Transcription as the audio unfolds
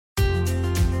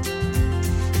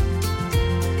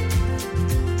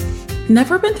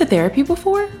Never been to therapy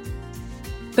before?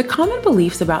 The common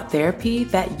beliefs about therapy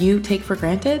that you take for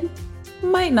granted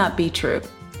might not be true.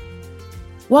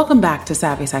 Welcome back to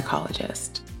Savvy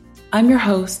Psychologist. I'm your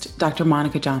host, Dr.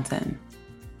 Monica Johnson.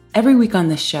 Every week on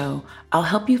this show, I'll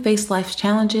help you face life's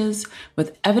challenges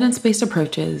with evidence-based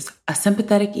approaches, a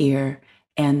sympathetic ear,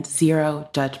 and zero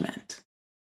judgment.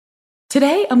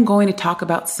 Today, I'm going to talk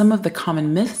about some of the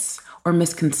common myths or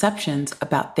misconceptions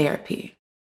about therapy.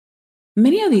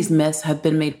 Many of these myths have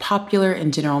been made popular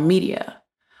in general media,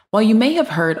 while you may have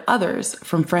heard others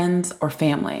from friends or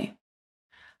family.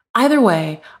 Either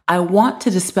way, I want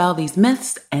to dispel these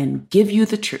myths and give you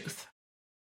the truth.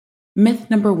 Myth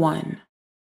number 1.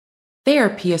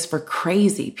 Therapy is for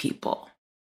crazy people.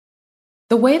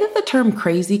 The way that the term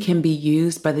crazy can be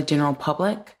used by the general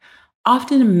public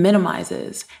often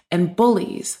minimizes and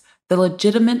bullies the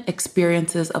legitimate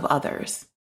experiences of others.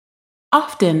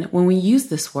 Often, when we use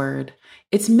this word,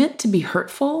 it's meant to be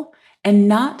hurtful and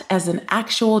not as an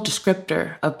actual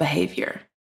descriptor of behavior.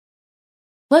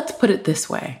 Let's put it this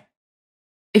way.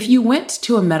 If you went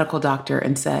to a medical doctor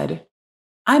and said,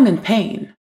 "I'm in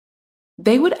pain,"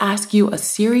 they would ask you a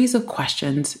series of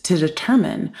questions to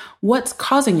determine what's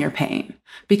causing your pain,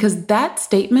 because that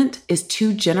statement is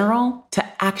too general to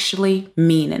actually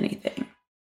mean anything.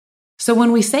 So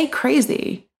when we say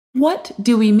crazy, what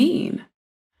do we mean?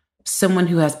 Someone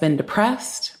who has been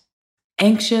depressed,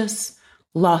 anxious,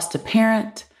 lost a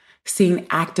parent, seen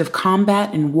active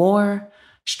combat in war,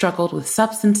 struggled with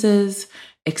substances,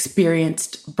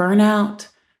 experienced burnout,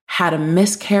 had a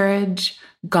miscarriage,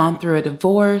 gone through a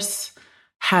divorce,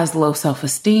 has low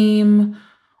self-esteem,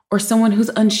 or someone who's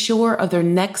unsure of their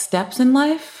next steps in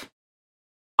life?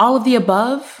 All of the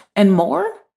above and more?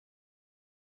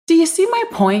 Do you see my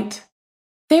point?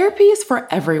 Therapy is for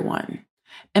everyone.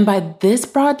 And by this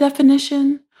broad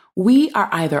definition, we are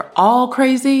either all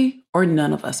crazy or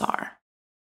none of us are.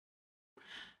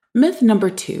 Myth number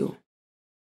 2.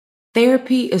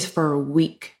 Therapy is for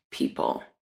weak people.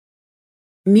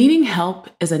 Needing help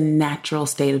is a natural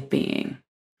state of being.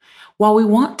 While we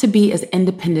want to be as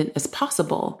independent as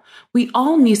possible, we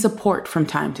all need support from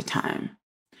time to time.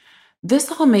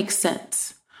 This all makes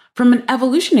sense. From an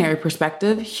evolutionary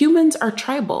perspective, humans are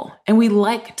tribal and we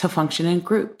like to function in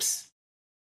groups.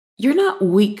 You're not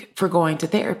weak for going to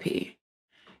therapy.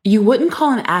 You wouldn't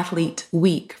call an athlete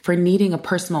weak for needing a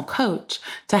personal coach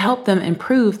to help them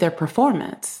improve their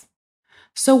performance.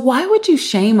 So why would you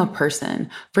shame a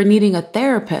person for needing a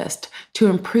therapist to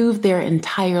improve their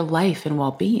entire life and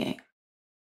well-being?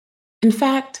 In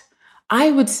fact, I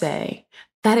would say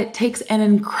that it takes an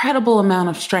incredible amount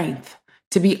of strength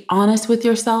to be honest with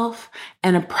yourself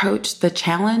and approach the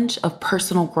challenge of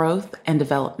personal growth and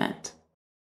development.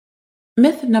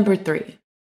 Myth number 3.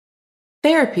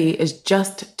 Therapy is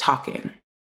just talking.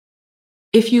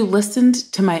 If you listened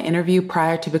to my interview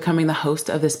prior to becoming the host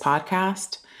of this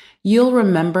podcast, you'll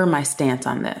remember my stance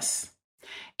on this.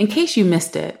 In case you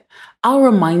missed it, I'll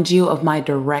remind you of my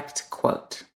direct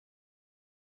quote.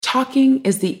 Talking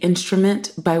is the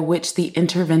instrument by which the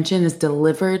intervention is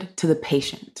delivered to the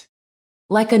patient.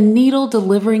 Like a needle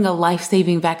delivering a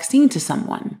life-saving vaccine to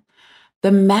someone.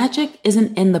 The magic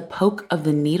isn't in the poke of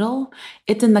the needle,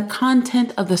 it's in the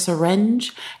content of the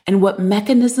syringe and what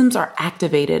mechanisms are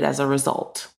activated as a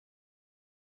result.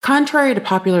 Contrary to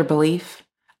popular belief,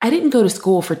 I didn't go to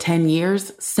school for 10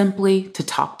 years simply to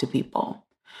talk to people.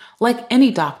 Like any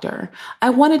doctor,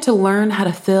 I wanted to learn how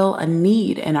to fill a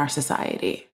need in our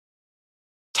society.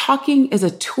 Talking is a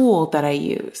tool that I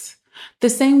use, the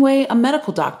same way a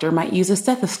medical doctor might use a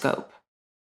stethoscope.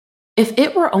 If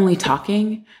it were only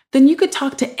talking, then you could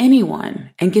talk to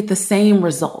anyone and get the same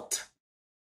result.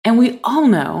 And we all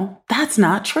know that's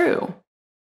not true.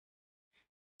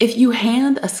 If you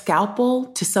hand a scalpel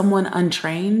to someone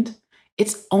untrained,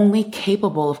 it's only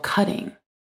capable of cutting.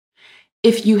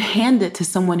 If you hand it to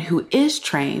someone who is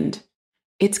trained,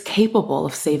 it's capable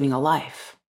of saving a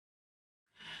life.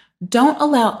 Don't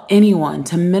allow anyone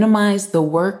to minimize the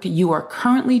work you are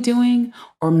currently doing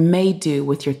or may do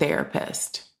with your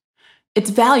therapist. It's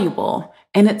valuable,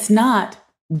 and it's not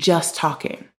just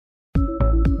talking.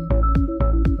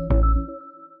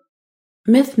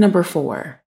 Myth number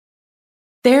 4.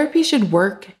 Therapy should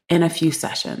work in a few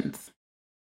sessions.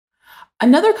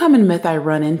 Another common myth I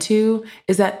run into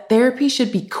is that therapy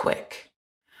should be quick.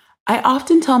 I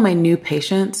often tell my new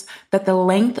patients that the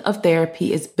length of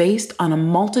therapy is based on a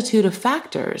multitude of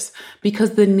factors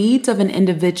because the needs of an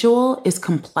individual is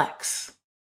complex.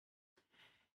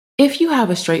 If you have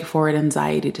a straightforward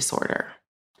anxiety disorder,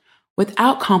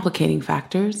 without complicating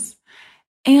factors,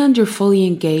 and you're fully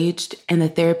engaged in the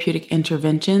therapeutic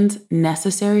interventions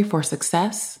necessary for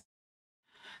success,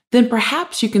 then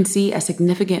perhaps you can see a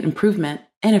significant improvement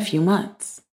in a few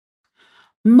months.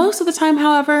 Most of the time,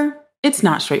 however, it's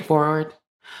not straightforward.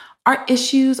 Our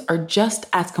issues are just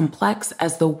as complex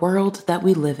as the world that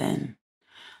we live in.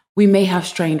 We may have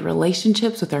strained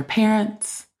relationships with our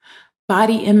parents,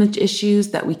 body image issues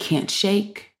that we can't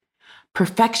shake,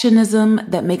 perfectionism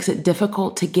that makes it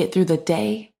difficult to get through the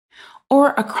day, or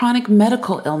a chronic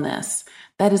medical illness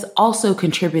that is also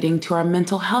contributing to our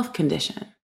mental health condition.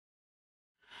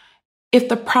 If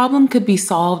the problem could be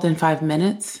solved in 5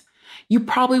 minutes, you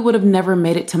probably would have never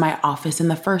made it to my office in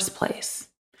the first place.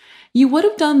 You would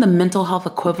have done the mental health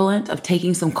equivalent of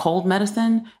taking some cold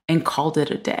medicine and called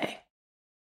it a day.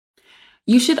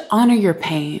 You should honor your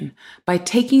pain by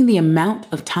taking the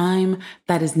amount of time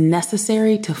that is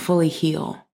necessary to fully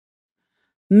heal.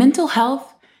 Mental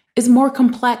health is more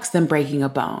complex than breaking a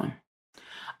bone.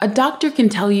 A doctor can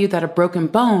tell you that a broken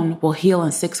bone will heal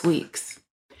in 6 weeks.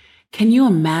 Can you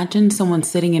imagine someone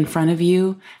sitting in front of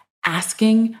you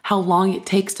asking how long it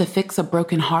takes to fix a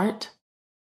broken heart?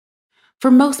 For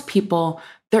most people,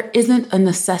 there isn't a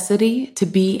necessity to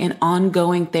be in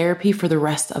ongoing therapy for the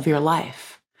rest of your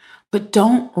life. But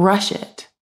don't rush it.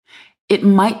 It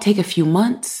might take a few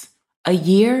months, a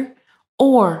year,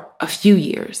 or a few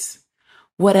years.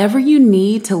 Whatever you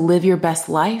need to live your best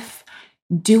life,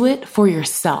 do it for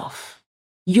yourself.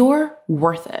 You're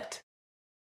worth it.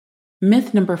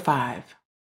 Myth number 5.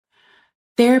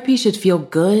 Therapy should feel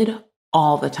good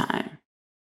all the time.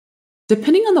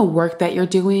 Depending on the work that you're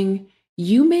doing,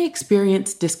 you may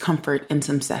experience discomfort in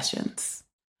some sessions.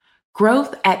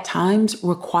 Growth at times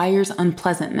requires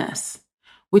unpleasantness,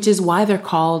 which is why they're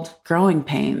called growing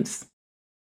pains.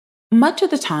 Much of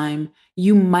the time,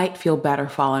 you might feel better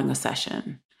following a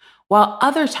session, while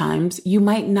other times you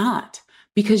might not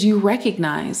because you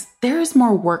recognize there is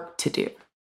more work to do.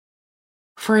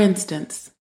 For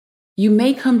instance, you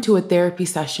may come to a therapy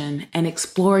session and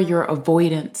explore your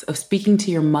avoidance of speaking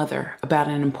to your mother about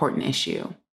an important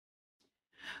issue.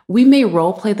 We may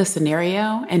role play the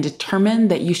scenario and determine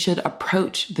that you should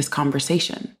approach this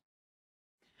conversation.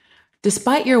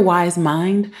 Despite your wise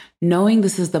mind knowing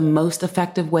this is the most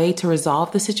effective way to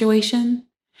resolve the situation,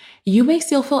 you may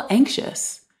still feel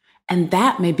anxious, and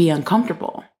that may be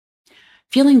uncomfortable.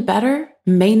 Feeling better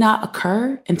may not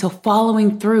occur until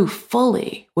following through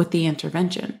fully with the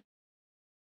intervention.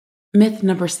 Myth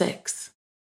number 6.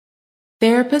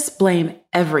 Therapists blame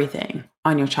everything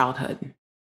on your childhood.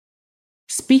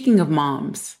 Speaking of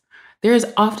moms, there is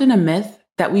often a myth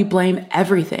that we blame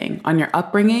everything on your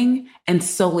upbringing and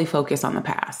solely focus on the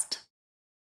past.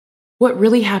 What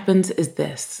really happens is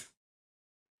this.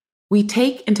 We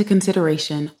take into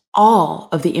consideration all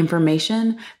of the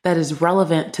information that is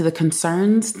relevant to the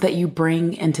concerns that you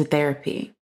bring into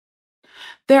therapy.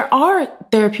 There are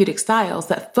therapeutic styles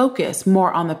that focus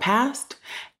more on the past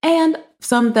and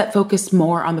some that focus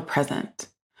more on the present.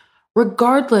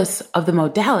 Regardless of the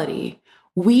modality,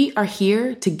 we are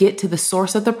here to get to the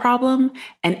source of the problem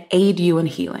and aid you in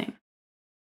healing.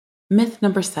 Myth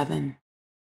number 7.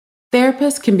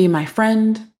 Therapists can be my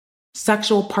friend,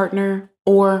 sexual partner,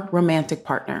 or romantic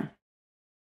partner.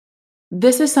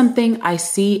 This is something I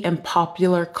see in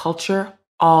popular culture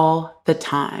all the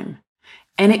time,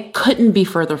 and it couldn't be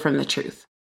further from the truth.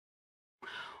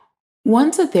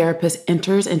 Once a therapist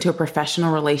enters into a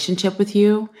professional relationship with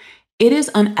you, it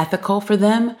is unethical for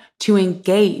them to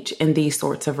engage in these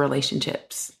sorts of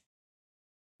relationships.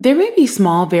 There may be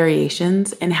small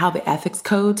variations in how the ethics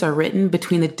codes are written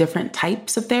between the different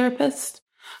types of therapists.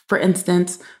 For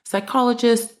instance,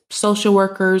 psychologists, social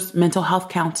workers, mental health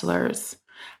counselors.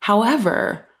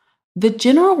 However, the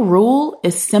general rule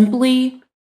is simply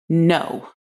no.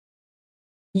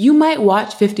 You might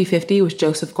watch 50-50 with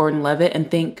Joseph Gordon-Levitt and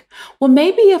think, well,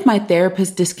 maybe if my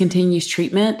therapist discontinues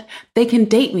treatment, they can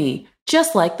date me,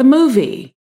 just like the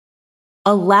movie.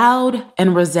 A loud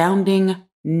and resounding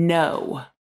no.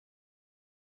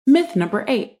 Myth number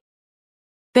 8.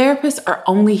 Therapists are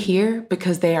only here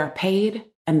because they are paid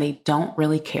and they don't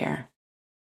really care.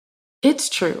 It's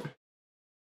true.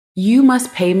 You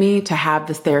must pay me to have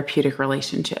this therapeutic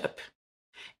relationship.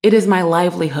 It is my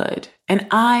livelihood, and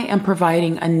I am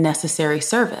providing a necessary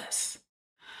service.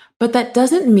 But that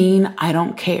doesn't mean I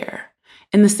don't care,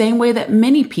 in the same way that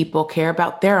many people care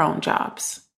about their own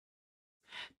jobs.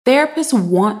 Therapists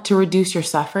want to reduce your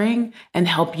suffering and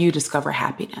help you discover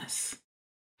happiness.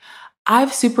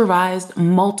 I've supervised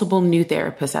multiple new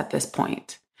therapists at this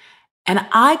point, and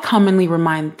I commonly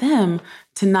remind them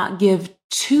to not give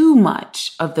too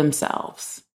much of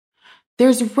themselves.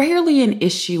 There's rarely an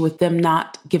issue with them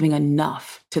not giving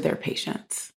enough to their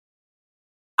patients.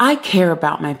 I care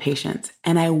about my patients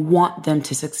and I want them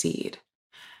to succeed.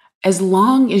 As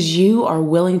long as you are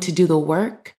willing to do the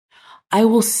work, I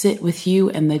will sit with you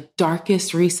in the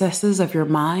darkest recesses of your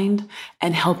mind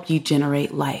and help you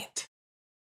generate light.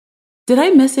 Did I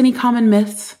miss any common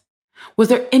myths? Was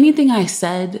there anything I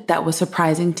said that was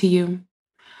surprising to you?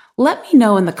 Let me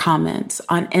know in the comments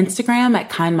on Instagram at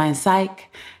KindMindPsych,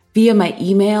 via my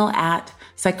email at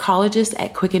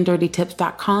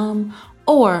psychologist@quickanddirtytips.com,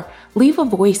 or leave a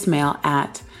voicemail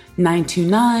at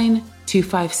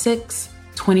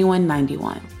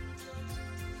 929-256-2191.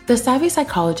 The Savvy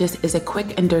Psychologist is a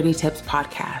Quick and Dirty Tips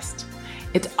podcast.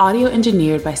 It's audio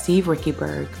engineered by Steve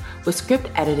Rickyberg with script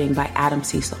editing by Adam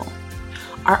Cecil.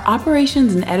 Our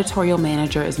operations and editorial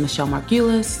manager is Michelle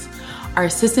Margulis. Our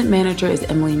assistant manager is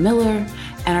Emily Miller,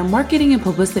 and our marketing and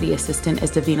publicity assistant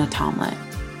is Davina Tomlin.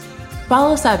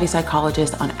 Follow Savvy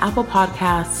Psychologist on Apple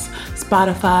Podcasts,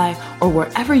 Spotify, or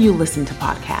wherever you listen to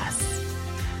podcasts.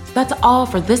 That's all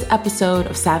for this episode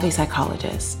of Savvy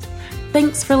Psychologist.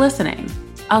 Thanks for listening.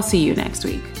 I'll see you next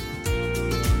week.